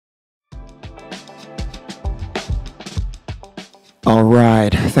All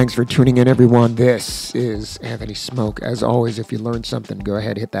right. Thanks for tuning in, everyone. This is Anthony Smoke. As always, if you learned something, go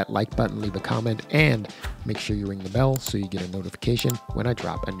ahead, hit that like button, leave a comment, and make sure you ring the bell so you get a notification when I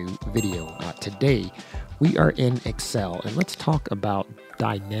drop a new video. Today, we are in Excel, and let's talk about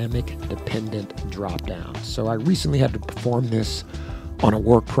dynamic dependent dropdown. So I recently had to perform this on a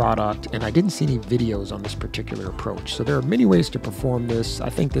work product, and I didn't see any videos on this particular approach. So there are many ways to perform this. I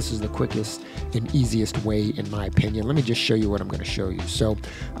think this is the quickest and easiest way, in my opinion. Let me just show you what I'm going to show you. So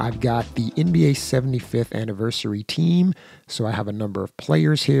I've got the NBA 75th anniversary team. So I have a number of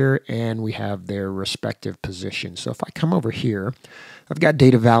players here, and we have their respective positions. So if I come over here, I've got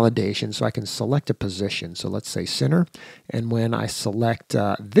data validation, so I can select a position. So let's say center. And when I select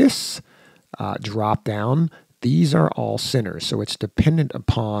this drop down, these are all centers, so it's dependent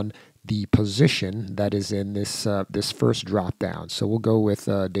upon the position that is in this this first drop down. So we'll go with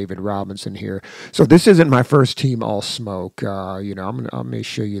David Robinson here. So this isn't my first team all smoke. You know, I may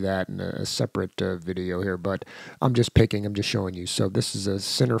show you that in a separate video here, but I'm just showing you. So this is a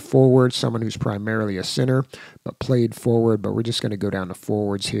center forward, someone who's primarily a center, but played forward. But we're just going to go down to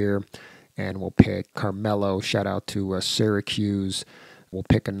forwards here, and we'll pick Carmelo. Shout out to Syracuse. We'll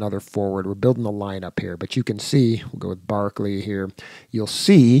pick another forward. We're building a lineup here, but you can see, we'll go with Barkley here. You'll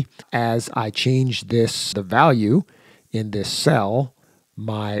see as I change this, the value in this cell,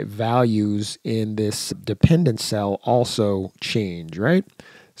 my values in this dependent cell also change, right?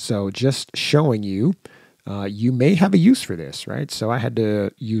 So just showing you, you may have a use for this, right? So I had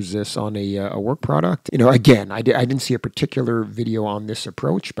to use this on a work product. You know, again, I didn't see a particular video on this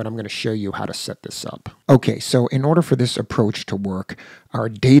approach, but I'm going to show you how to set this up. Okay, so in order for this approach to work, our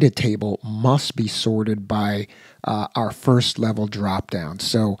data table must be sorted by our first level dropdown.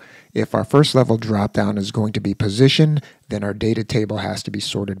 So if our first level dropdown is going to be position, then our data table has to be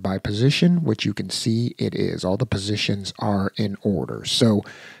sorted by position, which you can see it is. All the positions are in order. So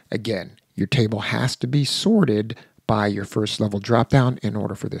again, your table has to be sorted by your first level dropdown in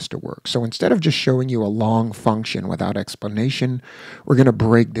order for this to work. So instead of just showing you a long function without explanation, we're going to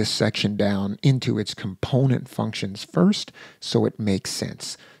break this section down into its component functions first so it makes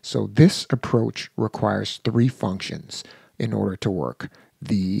sense. So this approach requires three functions in order to work.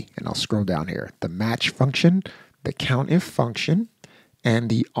 And I'll scroll down here, the match function, the countif function, and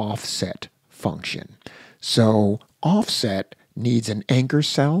the offset function. So offset needs an anchor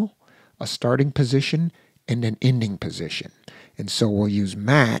cell, a starting position, and an ending position. And so we'll use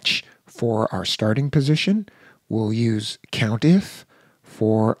match for our starting position. We'll use countif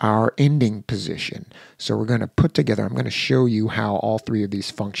for our ending position. So we're going to put together, I'm going to show you how all three of these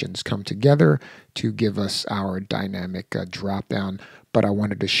functions come together to give us our dynamic dropdown. But I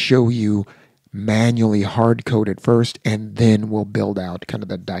wanted to show you manually hard-coded first, and then we'll build out kind of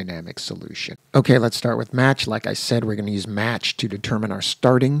the dynamic solution. Okay, let's start with match. Like I said, we're going to use match to determine our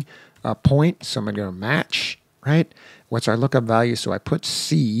starting point. So I'm going to go match, right? What's our lookup value? So I put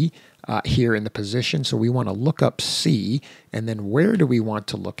C here in the position. So we want to look up C, and then where do we want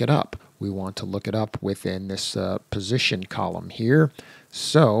to look it up? We want to look it up within this position column here.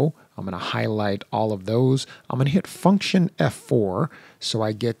 So I'm going to highlight all of those. I'm going to hit function F4 so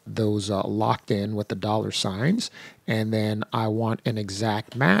I get those locked in with the dollar signs. And then I want an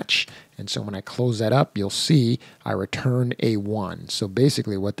exact match. And so when I close that up, you'll see I return a 1. So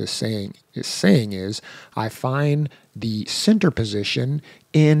basically what this is saying is I find the center position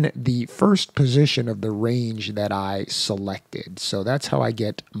in the first position of the range that I selected. So that's how I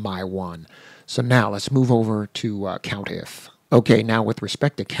get my 1. So now let's move over to countif. Okay, now with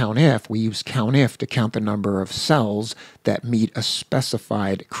respect to countif, we use countif to count the number of cells that meet a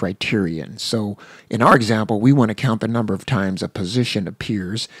specified criterion. So in our example, we want to count the number of times a position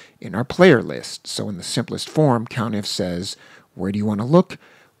appears in our player list. So in the simplest form, countif says, where do you want to look?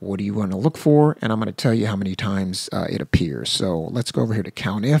 What do you want to look for? And I'm going to tell you how many times it appears. So let's go over here to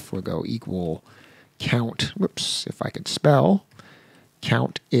countif. We'll go equal count, whoops, if I could spell,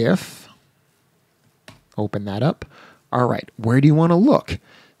 countif. Open that up. All right, where do you want to look?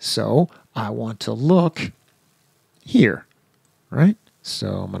 So I want to look here, right? So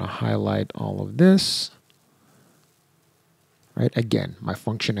I'm going to highlight all of this, right? Again, my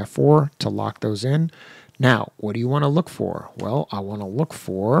function F4 to lock those in. Now, what do you want to look for? Well, I want to look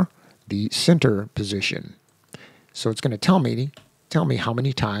for the center position. So it's going to tell me how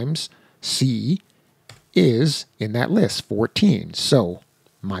many times C is in that list, 14. So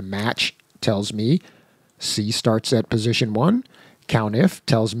my match tells me C starts at position 1. Countif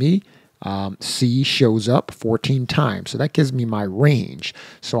tells me C shows up 14 times. So that gives me my range.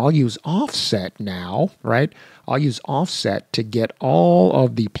 So I'll use offset now, right? I'll use offset to get all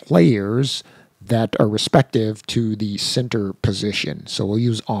of the players that are respective to the center position. So we'll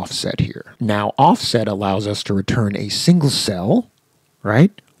use offset here. Now, offset allows us to return a single cell,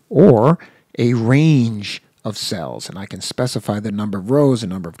 right? Or a range of cells, and I can specify the number of rows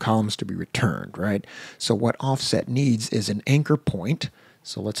and number of columns to be returned, right? So what offset needs is an anchor point.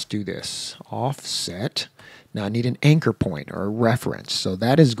 So let's do this. Offset. Now I need an anchor point or a reference. So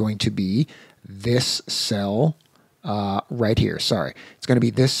that is going to be this cell right here. Sorry, it's going to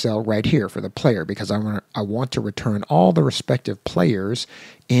be this cell right here for the player, because I want to return all the respective players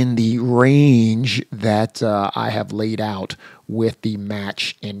in the range that I have laid out with the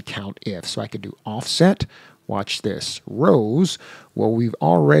match and count if. So I could do offset. Watch this. Rows. Well, we've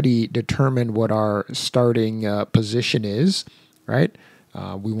already determined what our starting position is, right?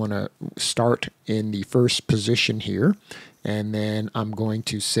 We want to start in the first position here. And then I'm going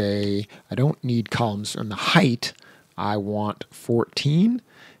to say I don't need columns on the height. I want 14.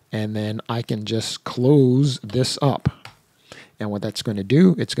 And then I can just close this up. And what that's going to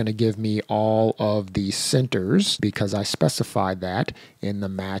do, it's going to give me all of the centers because I specified that in the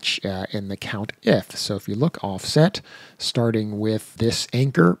match, in the count if. So if you look offset, starting with this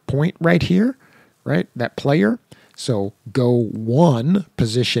anchor point right here, right, that player. So go 1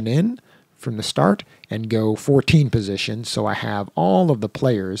 position in from the start and go 14 positions. So I have all of the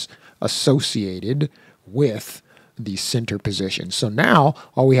players associated with the center position. So now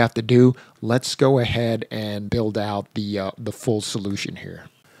all we have to do, let's go ahead and build out the full solution here.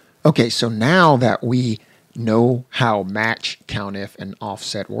 Okay, so now that we know how match, countif, and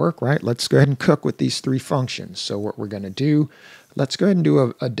offset work, right? Let's go ahead and cook with these 3 functions. So what we're going to do, let's go ahead and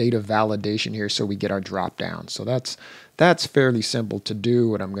do a data validation here so we get our drop down. So that's fairly simple to do.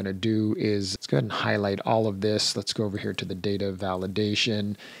 What I'm going to do is let's go ahead and highlight all of this. Let's go over here to the data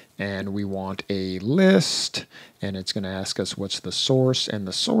validation, and we want a list, and it's going to ask us what's the source, and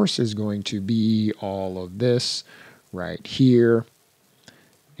the source is going to be all of this right here,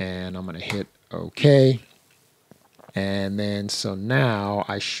 and I'm going to hit OK. And then so now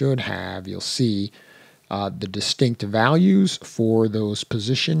I should have, you'll see, the distinct values for those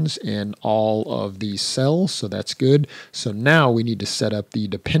positions in all of these cells, so that's good. So now we need to set up the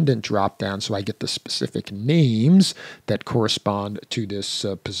dependent dropdown so I get the specific names that correspond to this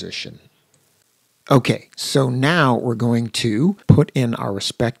position. Okay, so now we're going to put in our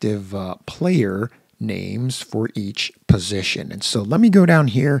respective player names for each position. And so let me go down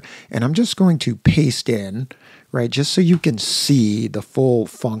here, and I'm just going to paste in, right, just so you can see the full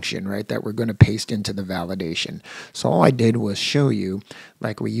function, right, that we're going to paste into the validation. So all I did was show you,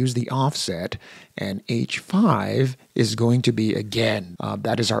 like, we use the offset, and H5 is going to be, again,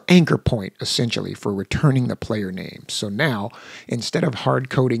 that is our anchor point, essentially, for returning the player name. So now, instead of hard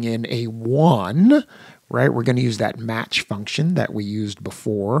coding in a 1, right, we're going to use that match function that we used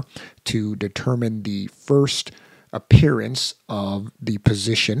before to determine the first appearance of the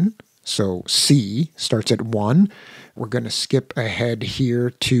position. So C starts at 1. We're going to skip ahead here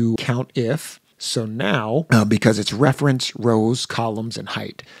to count if. So now, because it's reference, rows, columns, and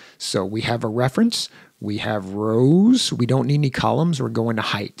height. So we have a reference, we have rows, we don't need any columns, we're going to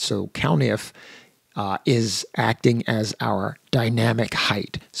height. So count if is acting as our dynamic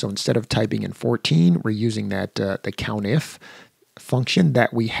height. So instead of typing in 14, we're using that the countif function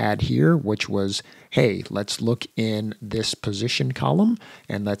that we had here, which was, hey, let's look in this position column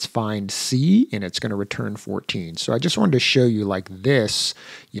and let's find C, and it's going to return 14. So I just wanted to show you like this,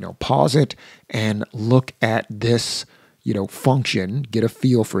 pause it and look at this, function, get a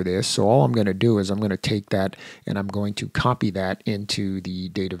feel for this. So all I'm going to do is I'm going to take that and I'm going to copy that into the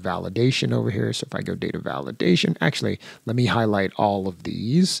data validation over here. So if I go data validation, actually, let me highlight all of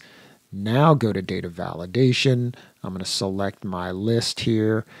these. Now go to data validation. I'm going to select my list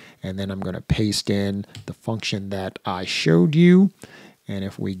here, and then I'm going to paste in the function that I showed you. And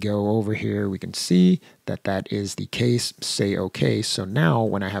if we go over here, we can see that that is the case. Say OK. So now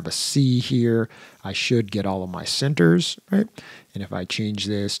when I have a C here, I should get all of my centers, right? And if I change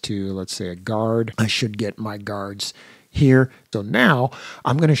this to, let's say, a guard, I should get my guards here. So now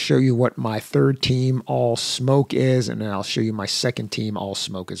I'm going to show you what my third team all smoke is, and then I'll show you my second team all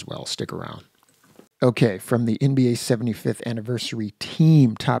smoke as well. Stick around. Okay, from the NBA 75th anniversary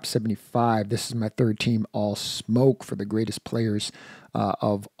team top 75, this is my third team all smoke for the greatest players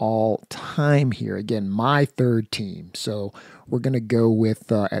of all time here. Again, my third team. So we're going to go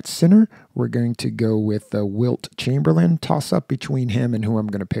with, at center, we're going to go with Wilt Chamberlain, toss up between him and who I'm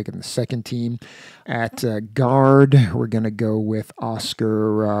going to pick in the second team. At guard, we're going to go with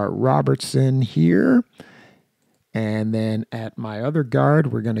Oscar Robertson here. And then at my other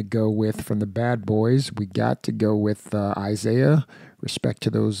guard, we're going to go with, from the bad boys, we got to go with Isaiah. Respect to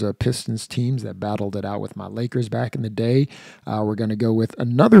those Pistons teams that battled it out with my Lakers back in the day. We're going to go with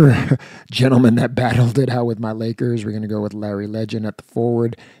another gentleman that battled it out with my Lakers. We're going to go with Larry Legend at the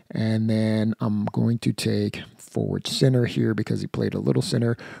forward. And then I'm going to take forward center here because he played a little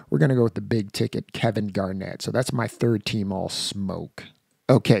center. We're going to go with the big ticket, Kevin Garnett. So that's my third team all smoke.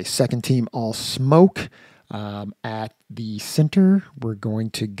 Okay, second team all smoke. At the center, we're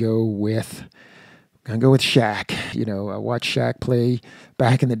going to go with Shaq. You know, I watched Shaq play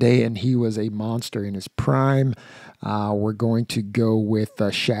back in the day, and he was a monster in his prime. We're going to go with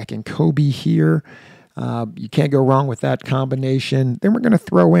Shaq and Kobe here. You can't go wrong with that combination. Then we're going to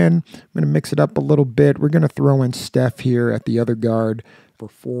throw in, I'm going to mix it up a little bit. We're going to throw in Steph here at the other guard. For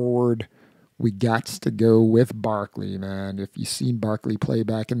forward, we got to go with Barkley, man. If you've seen Barkley play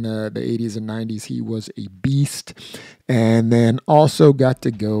back in the 80s and 90s, he was a beast. And then also got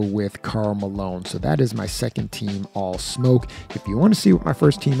to go with Karl Malone. So that is my second team all smoke. If you want to see what my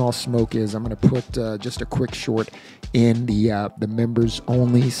first team all smoke is, I'm going to put just a quick short in the members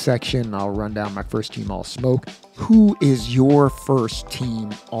only section. I'll run down my first team all smoke. Who is your first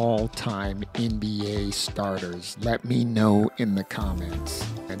team all-time NBA starters? Let me know in the comments.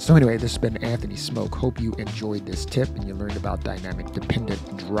 And so anyway, this has been Anthony Smoke. Hope you enjoyed this tip and you learned about dynamic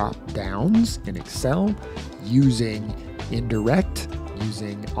dependent drop downs in Excel using indirect,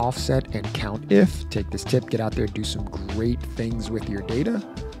 using offset and count if. Take this tip, get out there, do some great things with your data.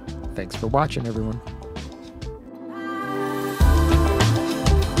 Thanks for watching, everyone.